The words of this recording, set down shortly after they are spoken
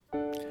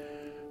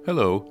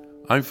Hello,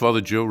 I'm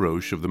Father Joe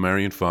Roche of the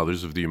Marian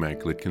Fathers of the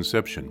Immaculate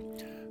Conception.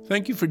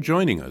 Thank you for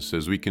joining us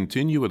as we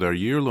continue with our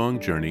year-long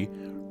journey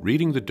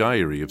reading the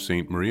diary of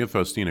St. Maria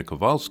Faustina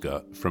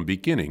Kowalska from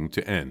beginning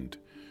to end.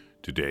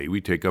 Today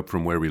we take up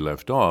from where we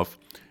left off,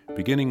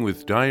 beginning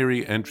with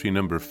diary entry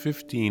number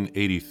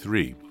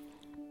 1583.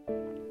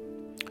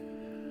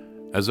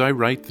 As I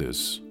write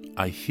this,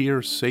 I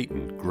hear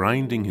Satan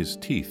grinding his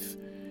teeth.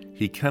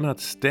 He cannot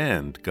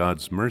stand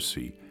God's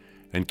mercy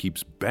and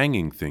keeps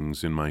banging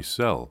things in my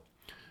cell.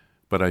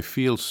 But I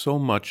feel so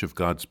much of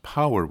God's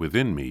power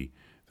within me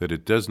that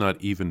it does not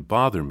even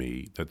bother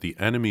me that the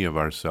enemy of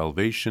our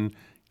salvation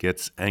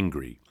gets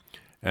angry,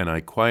 and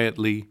I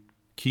quietly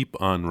keep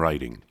on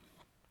writing.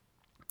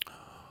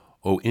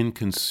 O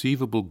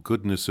inconceivable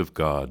goodness of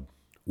God,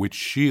 which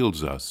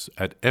shields us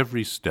at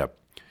every step,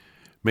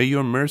 may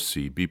your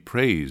mercy be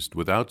praised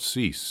without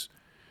cease,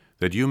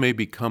 that you may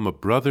become a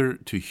brother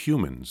to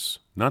humans,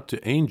 not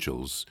to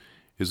angels,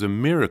 is a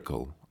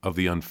miracle of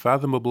the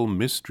unfathomable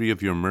mystery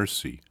of your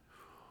mercy.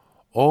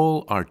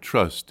 All our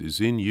trust is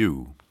in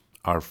you,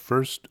 our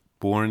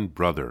firstborn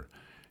brother,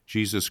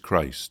 Jesus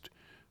Christ,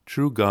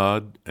 true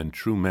God and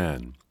true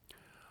man.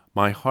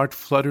 My heart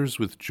flutters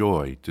with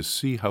joy to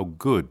see how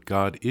good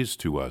God is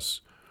to us,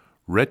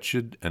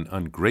 wretched and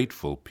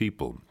ungrateful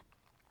people.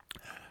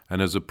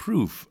 And as a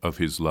proof of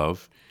his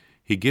love,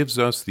 he gives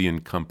us the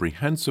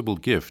incomprehensible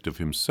gift of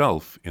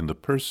himself in the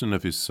person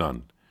of his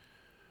Son.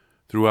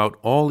 Throughout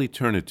all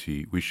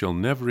eternity, we shall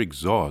never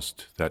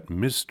exhaust that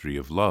mystery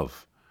of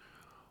love.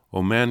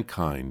 O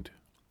mankind,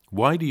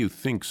 why do you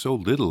think so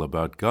little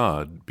about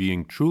God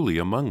being truly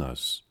among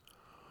us?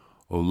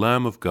 O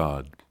Lamb of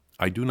God,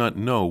 I do not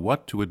know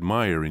what to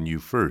admire in you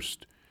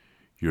first,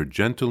 your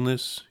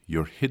gentleness,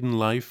 your hidden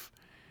life,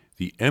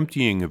 the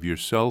emptying of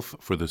yourself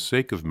for the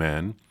sake of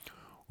man,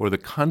 or the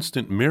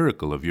constant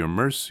miracle of your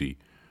mercy,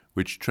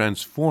 which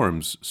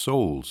transforms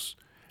souls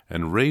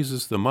and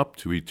raises them up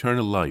to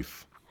eternal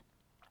life.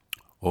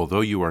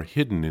 Although you are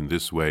hidden in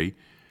this way,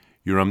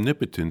 your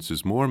omnipotence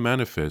is more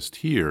manifest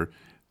here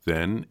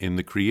than in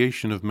the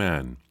creation of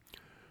man.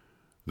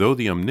 Though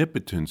the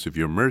omnipotence of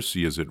your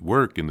mercy is at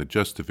work in the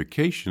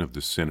justification of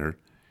the sinner,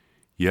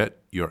 yet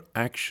your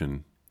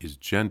action is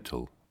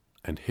gentle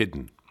and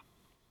hidden.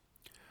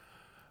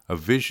 A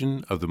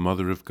vision of the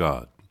Mother of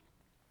God.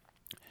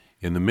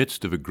 In the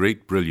midst of a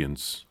great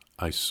brilliance,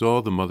 I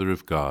saw the Mother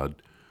of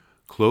God,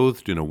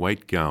 clothed in a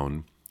white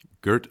gown,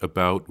 girt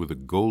about with a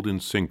golden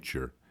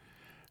cincture,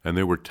 and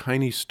there were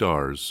tiny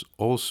stars,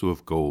 also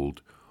of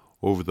gold,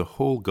 over the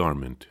whole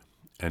garment,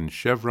 and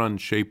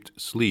chevron-shaped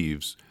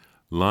sleeves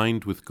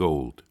lined with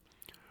gold.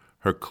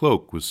 Her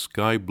cloak was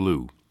sky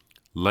blue,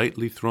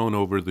 lightly thrown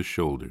over the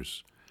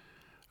shoulders.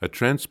 A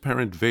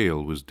transparent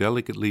veil was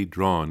delicately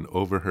drawn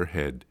over her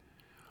head,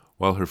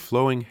 while her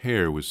flowing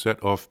hair was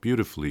set off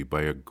beautifully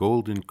by a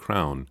golden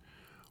crown,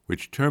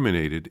 which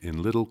terminated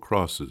in little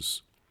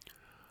crosses.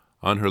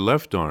 On her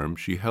left arm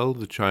she held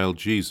the child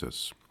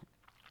Jesus.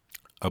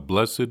 A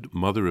blessed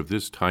mother of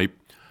this type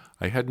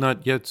I had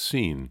not yet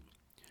seen.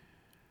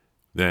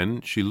 Then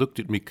she looked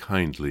at me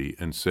kindly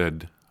and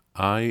said,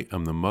 I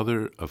am the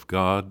Mother of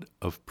God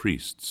of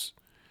priests.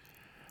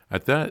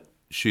 At that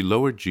she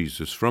lowered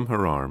Jesus from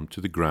her arm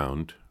to the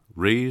ground,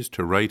 raised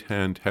her right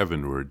hand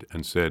heavenward,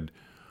 and said,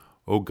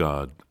 O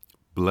God,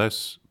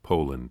 bless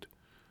Poland,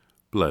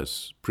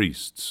 bless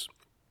priests.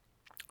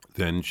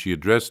 Then she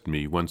addressed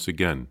me once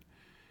again,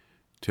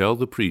 Tell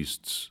the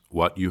priests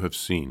what you have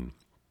seen.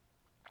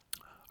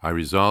 I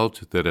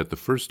resolved that at the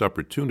first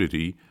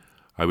opportunity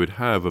I would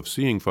have of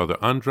seeing Father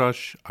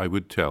Andras, I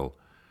would tell,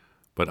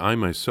 but I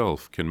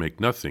myself can make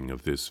nothing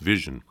of this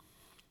vision.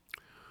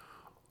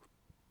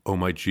 O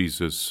my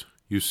Jesus,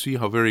 you see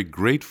how very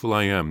grateful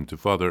I am to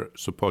Father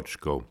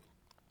Sopoćko,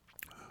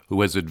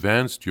 who has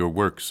advanced your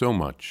work so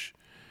much.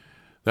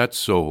 That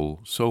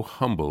soul, so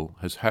humble,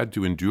 has had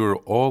to endure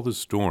all the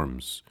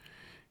storms.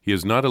 He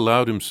has not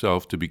allowed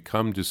himself to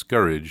become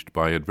discouraged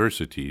by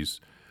adversities,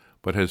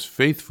 but has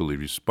faithfully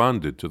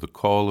responded to the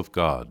call of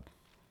God.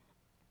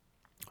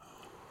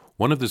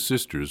 One of the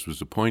sisters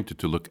was appointed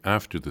to look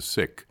after the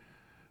sick,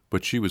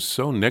 but she was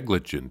so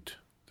negligent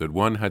that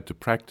one had to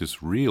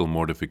practice real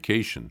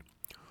mortification.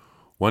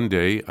 One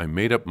day I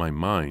made up my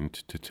mind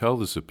to tell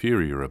the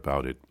superior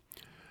about it,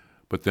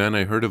 but then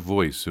I heard a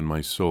voice in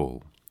my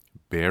soul,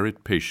 Bear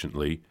it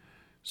patiently,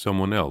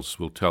 someone else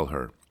will tell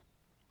her.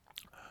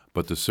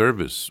 But the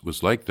service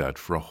was like that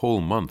for a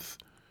whole month.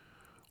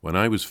 When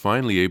I was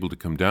finally able to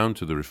come down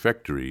to the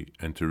refectory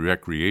and to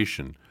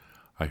recreation,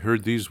 I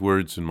heard these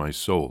words in my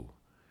soul.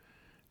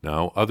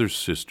 Now other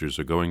sisters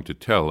are going to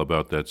tell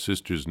about that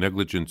sister's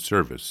negligent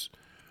service,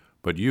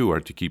 but you are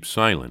to keep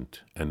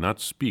silent and not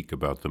speak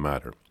about the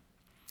matter.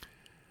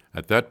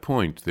 At that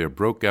point there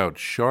broke out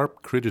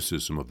sharp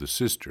criticism of the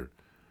sister,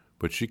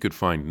 but she could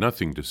find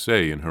nothing to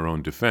say in her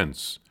own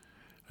defense,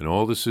 and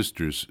all the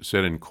sisters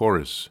said in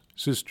chorus,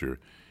 Sister,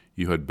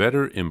 you had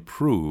better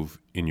improve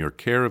in your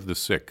care of the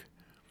sick.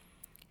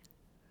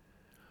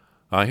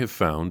 I have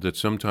found that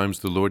sometimes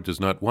the Lord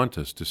does not want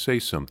us to say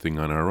something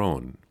on our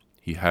own.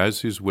 He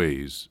has his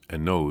ways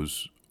and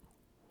knows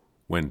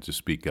when to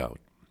speak out.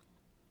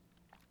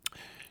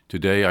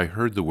 Today I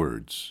heard the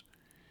words,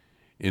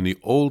 "In the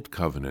old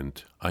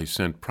covenant I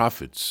sent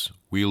prophets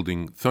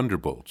wielding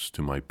thunderbolts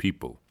to my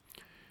people.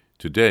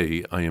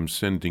 Today I am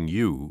sending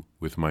you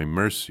with my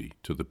mercy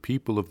to the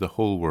people of the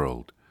whole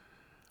world.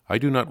 I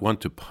do not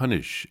want to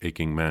punish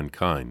aching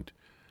mankind,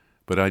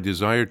 but I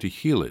desire to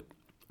heal it,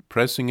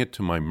 pressing it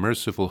to my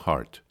merciful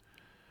heart.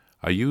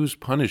 I use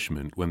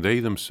punishment when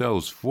they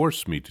themselves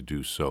force me to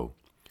do so.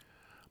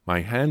 My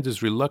hand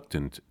is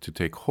reluctant to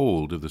take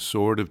hold of the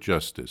sword of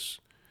justice.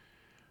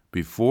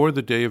 Before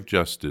the day of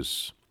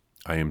justice,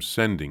 I am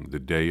sending the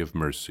day of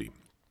mercy."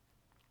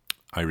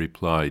 I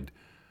replied,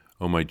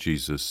 "O my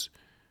Jesus,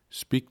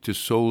 speak to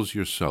souls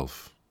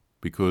yourself,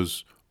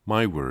 because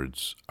my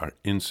words are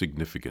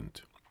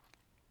insignificant."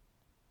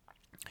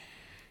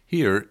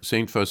 Here,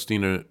 St.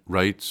 Faustina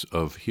writes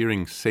of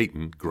hearing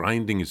Satan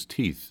grinding his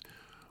teeth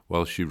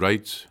while she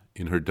writes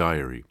in her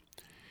diary.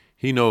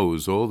 He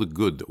knows all the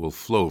good that will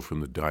flow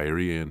from the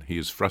diary, and he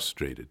is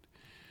frustrated.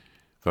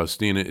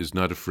 Faustina is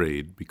not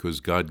afraid because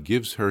God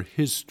gives her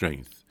his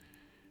strength.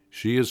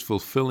 She is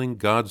fulfilling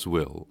God's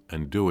will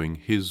and doing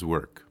his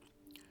work.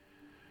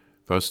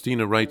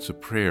 Faustina writes a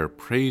prayer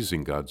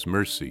praising God's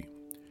mercy.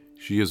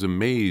 She is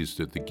amazed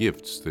at the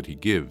gifts that he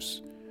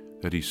gives,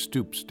 that he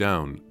stoops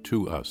down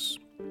to us.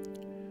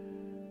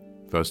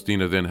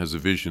 Faustina then has a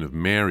vision of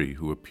Mary,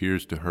 who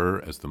appears to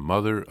her as the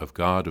mother of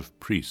God of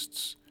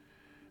priests.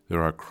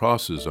 There are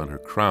crosses on her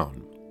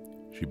crown.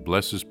 She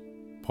blesses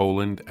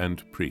Poland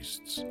and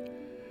priests.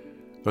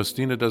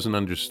 Faustina doesn't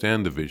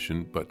understand the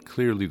vision, but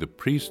clearly the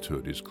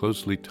priesthood is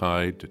closely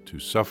tied to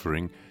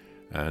suffering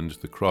and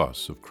the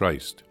cross of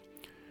Christ.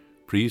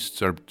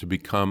 Priests are to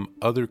become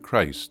other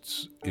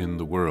Christs in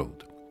the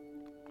world.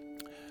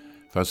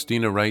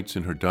 Faustina writes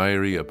in her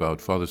diary about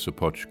Father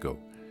Sopoćko.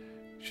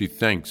 She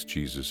thanks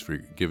Jesus for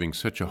giving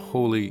such a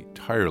holy,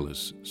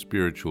 tireless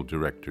spiritual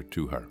director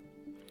to her.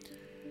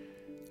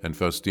 And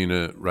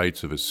Faustina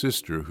writes of a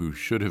sister who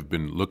should have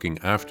been looking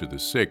after the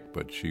sick,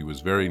 but she was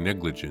very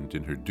negligent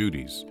in her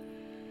duties.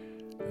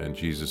 And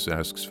Jesus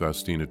asks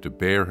Faustina to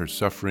bear her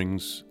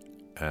sufferings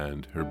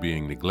and her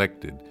being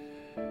neglected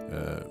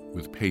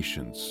with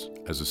patience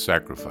as a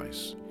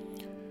sacrifice.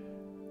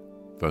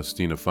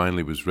 Faustina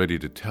finally was ready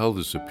to tell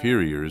the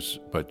superiors,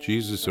 but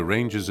Jesus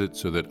arranges it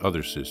so that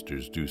other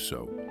sisters do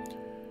so.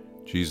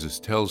 Jesus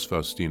tells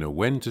Faustina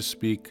when to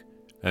speak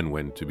and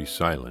when to be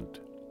silent.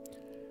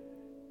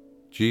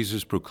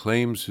 Jesus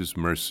proclaims his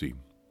mercy.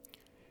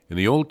 In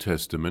the Old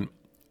Testament,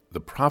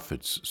 the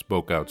prophets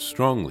spoke out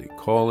strongly,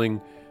 calling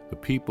the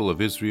people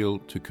of Israel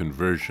to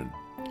conversion.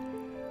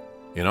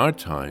 In our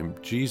time,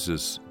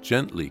 Jesus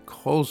gently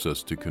calls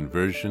us to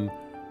conversion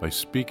by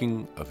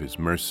speaking of his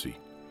mercy.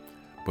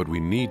 But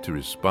we need to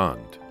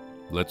respond.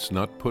 Let's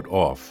not put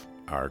off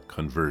our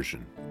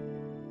conversion.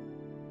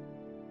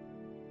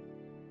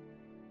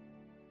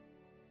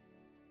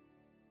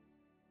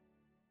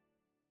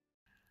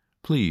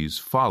 Please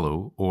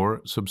follow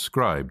or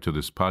subscribe to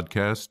this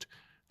podcast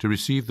to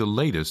receive the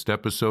latest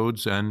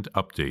episodes and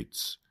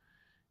updates.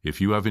 If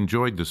you have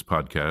enjoyed this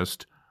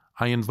podcast,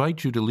 I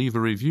invite you to leave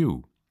a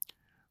review.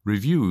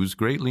 Reviews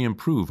greatly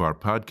improve our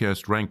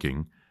podcast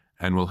ranking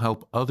and will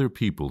help other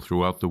people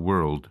throughout the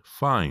world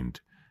find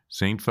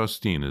St.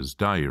 Faustina's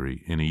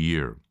Diary in a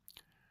Year.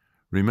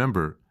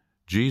 Remember,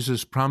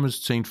 Jesus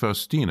promised St.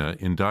 Faustina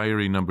in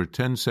Diary number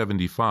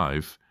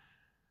 1075,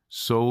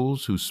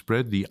 "Souls who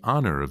spread the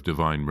honor of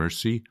divine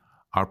mercy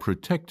are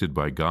protected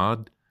by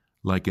God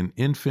like an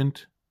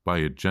infant by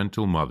a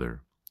gentle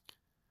mother."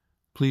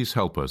 Please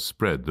help us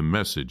spread the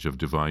message of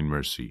divine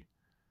mercy.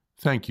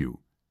 Thank you,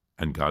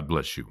 and God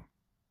bless you.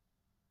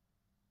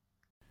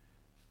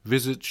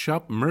 Visit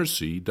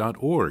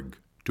shopmercy.org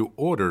to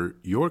order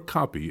your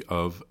copy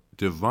of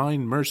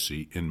Divine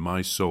Mercy in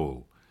My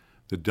Soul,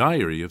 the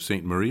Diary of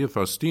St. Maria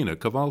Faustina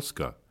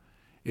Kowalska.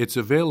 It's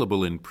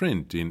available in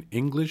print in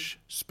English,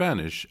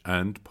 Spanish,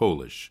 and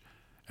Polish,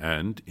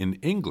 and in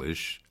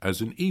English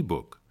as an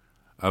e-book,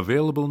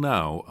 available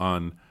now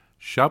on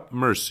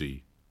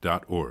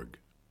shopmercy.org.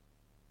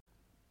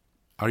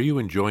 Are you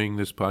enjoying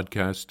this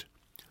podcast?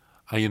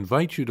 I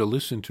invite you to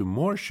listen to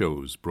more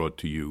shows brought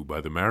to you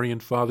by the Marian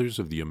Fathers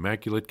of the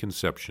Immaculate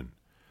Conception.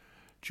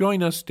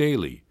 Join us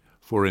daily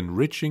for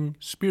enriching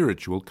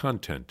spiritual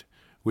content,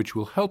 which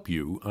will help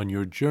you on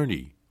your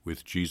journey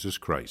with Jesus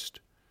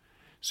Christ.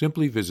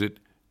 Simply visit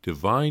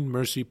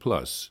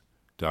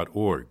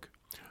DivineMercyPlus.org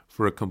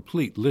for a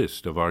complete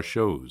list of our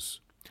shows.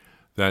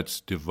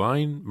 That's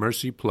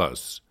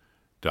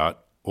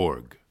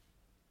DivineMercyPlus.org.